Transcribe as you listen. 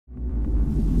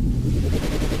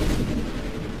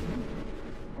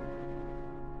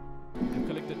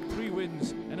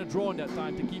draw in that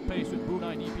time to keep pace with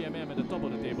Brunei DPMM at the top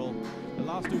of the table. The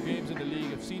last two games in the league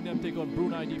have seen them take on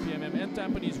Brunei DPMM and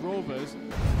Tampines Rovers.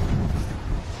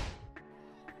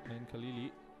 And Khalili.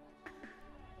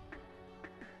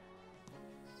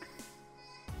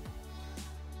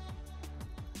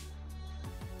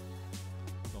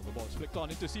 Long the ball's flicked on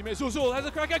into Šime. Žužul has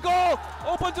a crack at goal!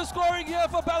 Open to scoring here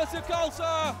for Balestier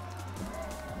Khalsa!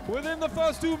 Within the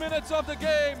first 2 minutes of the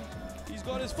game, he's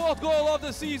got his 4th goal of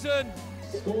the season.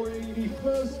 Scoring the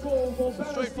first goal for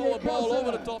Balestier Straightforward ball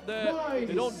over the top there.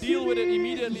 They don't deal with it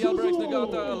immediately. Albirex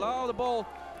Niigata allow the ball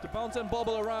to bounce and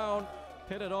bobble around.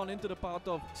 Headed on into the path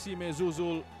of Šime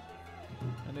Žužul.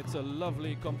 And it's a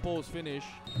lovely composed finish.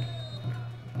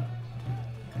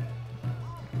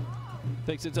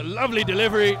 Takes it's a lovely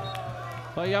delivery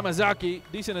by Yamazaki.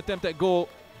 Decent attempt at goal.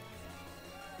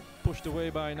 Pushed away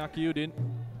by Nakagawa.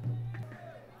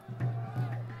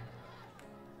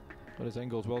 But his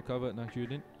angle's well covered,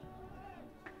 Nakagawa.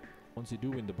 Once you do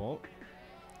win the ball.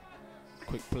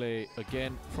 Quick play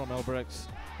again from Albirex.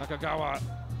 Nakagawa,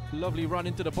 lovely run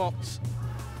into the box.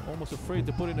 Almost afraid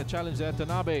to put in a challenge there.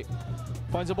 Tanabe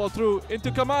finds the ball through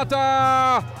into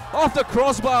Kamata. Off the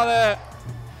crossbar there.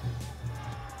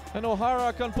 And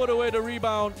O'Hara can put away the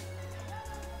rebound.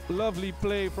 Lovely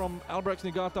play from Albirex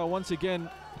Niigata once again.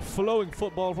 Flowing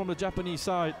football from the Japanese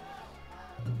side.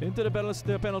 Into the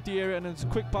Balestier penalty area, and it's a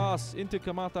quick pass into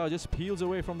Kamata, just peels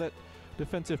away from that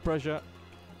defensive pressure.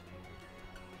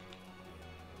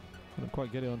 Couldn't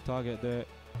quite get it on target there.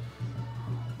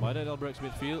 By that Albirex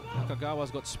midfield, Nakagawa's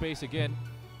got space again.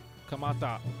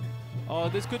 Kamata. Oh,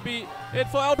 this could be it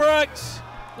for Albirex.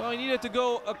 Oh, he needed to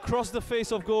go across the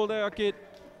face of goal there, Akid.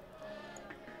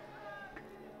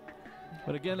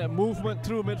 But again, that movement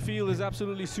through midfield is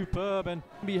absolutely superb, and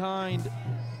behind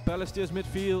Balestier's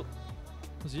midfield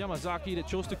was Yamazaki that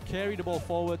chose to carry the ball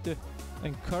forward to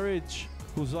encourage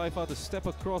Huzaifa to step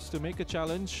across to make a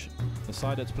challenge. The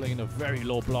side that's playing a very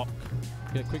low block.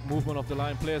 Get quick movement of the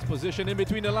line player's position in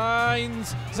between the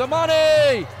lines.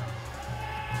 Zamane!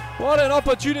 What an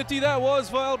opportunity that was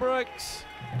for Albirex.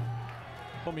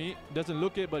 For me, doesn't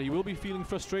look it, but he will be feeling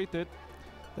frustrated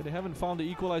that they haven't found the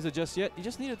equalizer just yet. He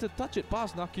just needed to touch it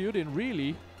past Nakagawa,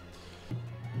 really.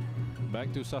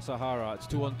 Back to Sasahara. It's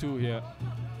 2-on-2 here.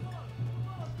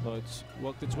 So it's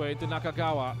worked its way into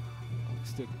Nakagawa.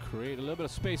 Needs to create a little bit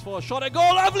of space for a shot at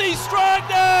goal. Lovely strike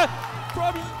there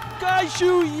from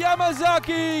Kaishu.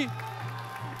 Yamazaki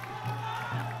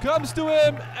comes to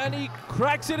him and he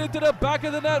cracks it into the back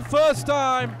of the net first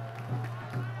time.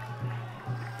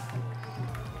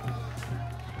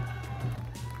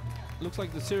 Looks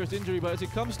like the serious injury, but as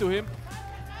it comes to him,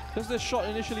 there's this shot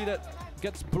initially that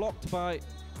gets blocked by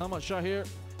Ahmad Shahir.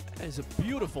 It's a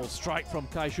beautiful strike from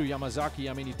Kaishu Yamazaki.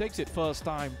 I mean, he takes it first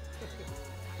time.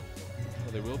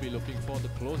 Well, they will be looking for to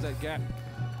close that gap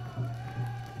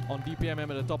on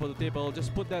DPMM at the top of the table.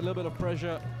 Just put that little bit of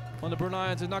pressure on the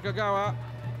Bruneians. And Nakagawa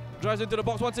drives into the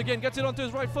box once again, gets it onto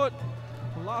his right foot.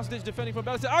 Last ditch defending from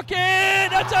Balestier. Akid!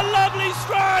 That's a lovely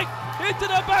strike into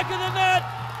the back of the net.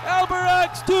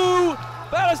 Albirex 2,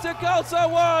 Balestier Khalsa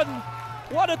 1.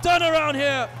 What a turnaround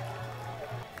here.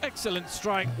 Excellent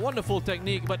strike, wonderful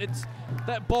technique, but it's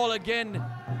that ball again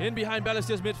in behind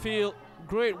Balestier's midfield.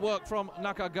 Great work from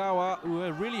Nakagawa,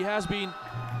 who really has been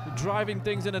driving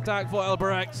things in attack for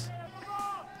Albirex.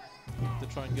 To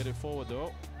try and get it forward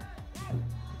though.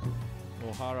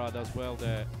 O'Hara does well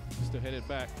there, just to head it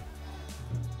back.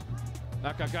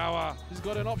 Nakagawa, he's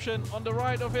got an option on the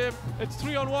right of him. It's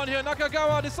 3-on-1 here.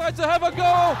 Nakagawa decides to have a go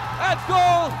at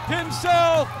goal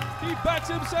himself. He backs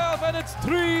himself and it's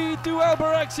 3 to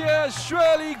Albirex here.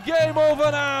 Surely game over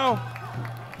now.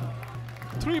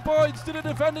 3 points to the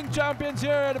defending champions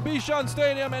here at the Bishan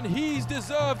Stadium, and he's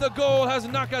deserved the goal, has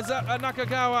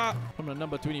Nakagawa. From the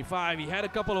number 25, he had a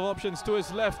couple of options to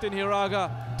his left in Hiraga,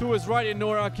 to his right in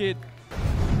Noor Akid.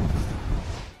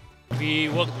 We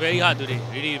worked very hard today,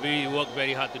 really worked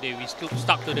very hard today. We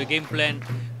stuck to the game plan.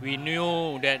 We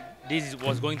knew that this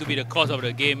was going to be the course of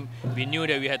the game. We knew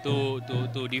that we had to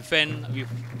defend with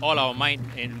all our might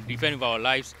and defend with our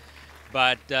lives.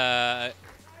 But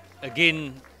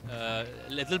again, a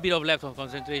little bit of lapse of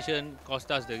concentration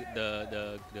cost us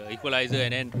the equalizer,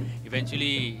 and then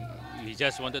eventually we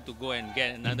just wanted to go and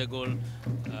get another goal,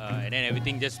 and then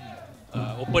everything just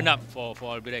opened up for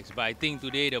Albirex. But I think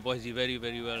today the boys did very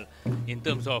well in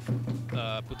terms of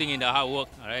putting in the hard work.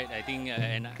 All right, I think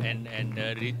and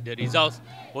the results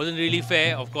wasn't really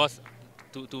fair, of course,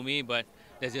 to me, but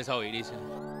that's just how it is.